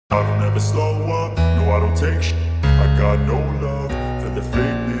never slow up, no I don't take shit. I got no love for the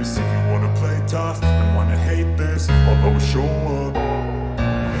fakeness. If you wanna play tough and wanna hate this, I'll always show up.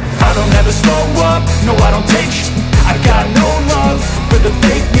 I don't ever slow up, no I don't take shit. I got no love for the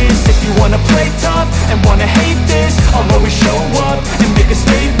fakeness. If you wanna play tough and wanna hate this, I'll always show up and make a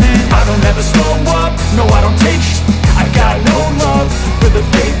statement. I don't ever slow up, no I don't take shit. I got no love for the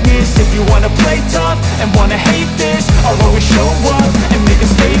fakeness. If you wanna play tough and wanna hate this, I'll always show up and make a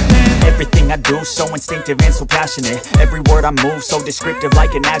statement. Everything I do so instinctive and so passionate. Every word I move so descriptive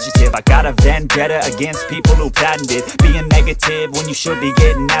like an adjective. I got a vendetta against people who patented being negative when you should be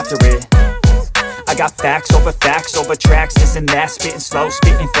getting after it. I got facts over tracks, this and that. Spitting slow,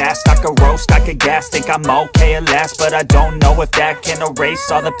 spitting fast, I could roast, I could gas. Think I'm okay at last, but I don't know if that can erase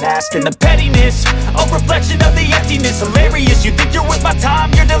all the past. And the pettiness, a reflection of the emptiness. Hilarious, you think you're worth my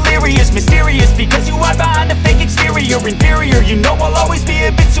time, you're delirious. Mysterious, because you hide behind a fake exterior. Inferior, you know I'll always be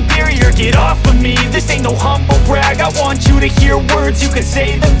a bit superior. Get off of me, this ain't no humble brag. I want you to hear words, you can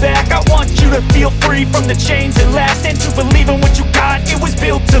say them back. I want you to feel free from the chains that last, and to believe in what you got, it was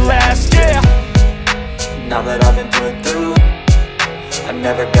built to last, yeah. Now that I've been put through, I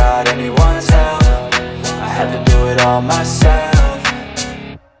never got anyone's help. I had to do it all myself.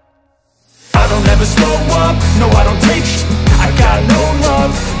 I don't ever slow up, no I don't take shit. I got no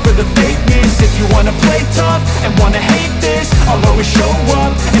love for the fakeness. If you wanna play tough and wanna hate this, I'll always show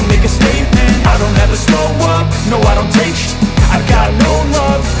up and make a statement. I don't ever slow up, no I don't take shit. I got no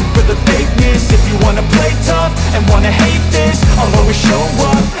love for the fakeness. If you wanna play tough and wanna hate this, I'll always show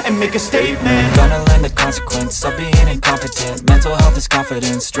up and make a statement. Gonna learn the consequence of being incompetent. Mental health is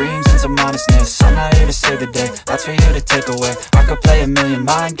confidence, dreams and some honestness. I'm not here to save the day, that's for you to take away. I could play a million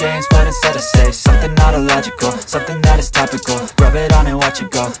mind games, but instead I say something not illogical, something that is topical. Rub it on and watch it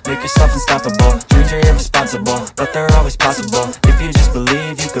go, make yourself unstoppable. Dreams are irresponsible, but they're always possible. If you just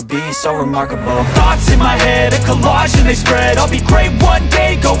believe, you could be so remarkable. Thoughts in my head, a collage and they spread. I'll be great one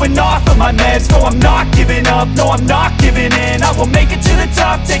day, going off of my meds. No, I'm not giving up, no, I'm not giving in. I will make it to the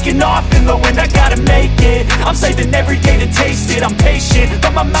top, taking off in the wind. I gotta make it, I'm saving every day to taste it. I'm patient,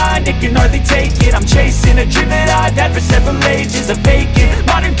 but my mind, it can hardly take it. I'm chasing a dream that I've had for several ages. A vacant,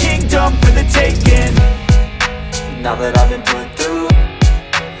 modern kingdom for the taking. Now that I've been put through,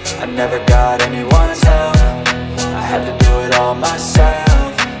 I never got anyone's help. I had to do it all myself.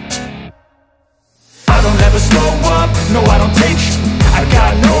 I don't ever slow up, no I don't take shit. I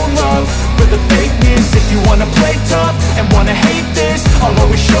got no love for the fakeness. If you wanna play tough and wanna hate this, I'll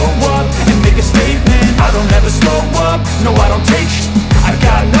always show up and make a statement. I don't ever slow up, no I don't take shit. I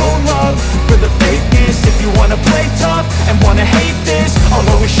got no love for the fakeness. If you wanna play tough and wanna hate this, I'll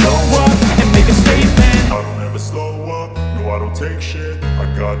always show up and make a statement. I don't ever slow up, no I don't take shit. I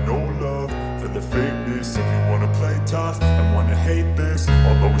got no love for the fakeness. If you wanna play tough and wanna hate this,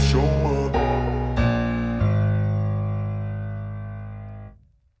 I'll always show up.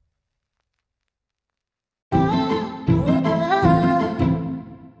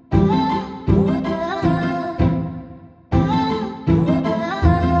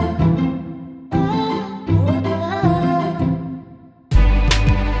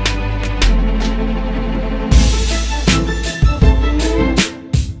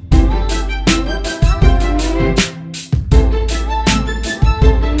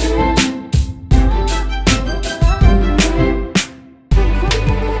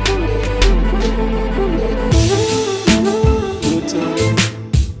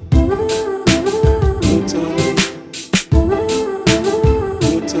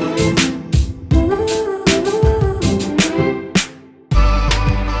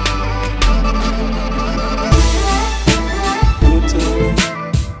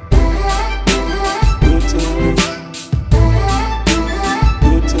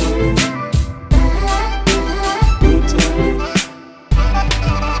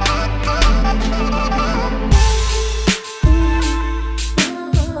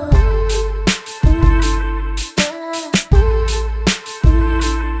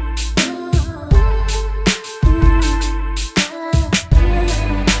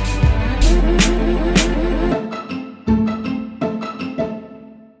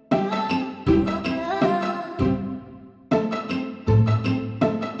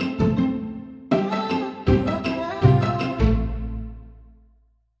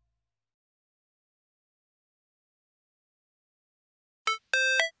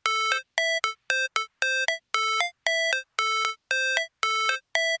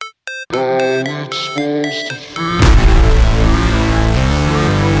 supposed to feel.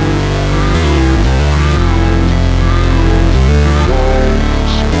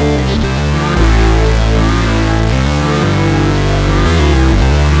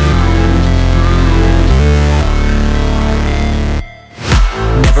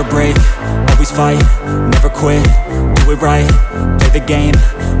 always fight, never quit, do it right, play the game,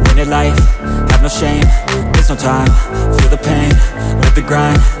 win it life, have no shame, there's no time, feel the pain, live the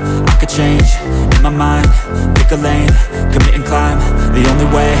grind, I could change, in my mind, pick a lane, commit and climb, the only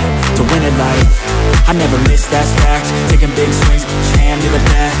way to win at life. I never miss, that's fact, taking big swings, hand me the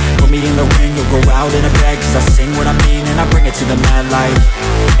bat, put me in the ring, you'll go out in a bag, cause I sing what I mean and I bring it to the mad light.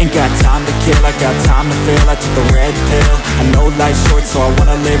 Ain't got time to kill, I got time to feel, I took the red pill, I know life's short so I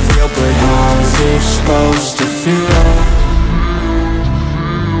wanna live real, but how's it supposed to feel?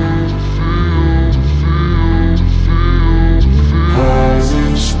 How's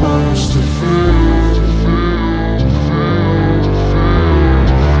it supposed to feel?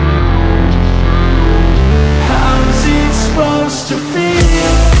 How's it supposed to feel?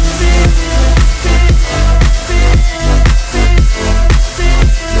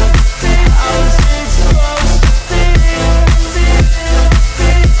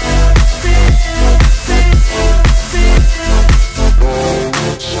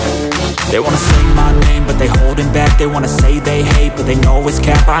 They wanna say my name, but they holding back. They wanna say they hate, but they know it's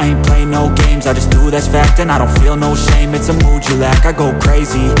cap. I ain't play no games, I just do that's fact. And I don't feel no shame, it's a mood you lack. I go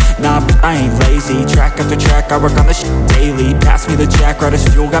crazy, nah, but I ain't lazy. Track after track, I work on this shit daily. Pass me the jack, right as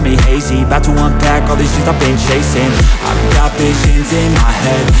fuel, got me hazy. About to unpack all these things I've been chasing. I've got visions in my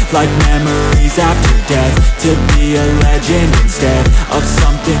head, like memories after death. To be a legend instead of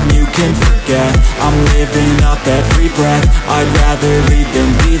something you can forget. I'm living up every breath, I'd rather lead than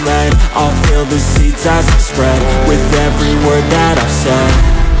be led. I'll fill the seats as I spread with every word that I've said.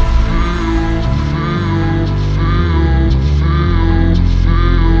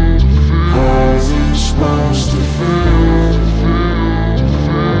 How's it supposed to feel?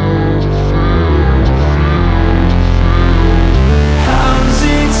 How's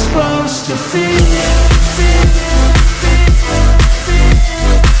it supposed to feel?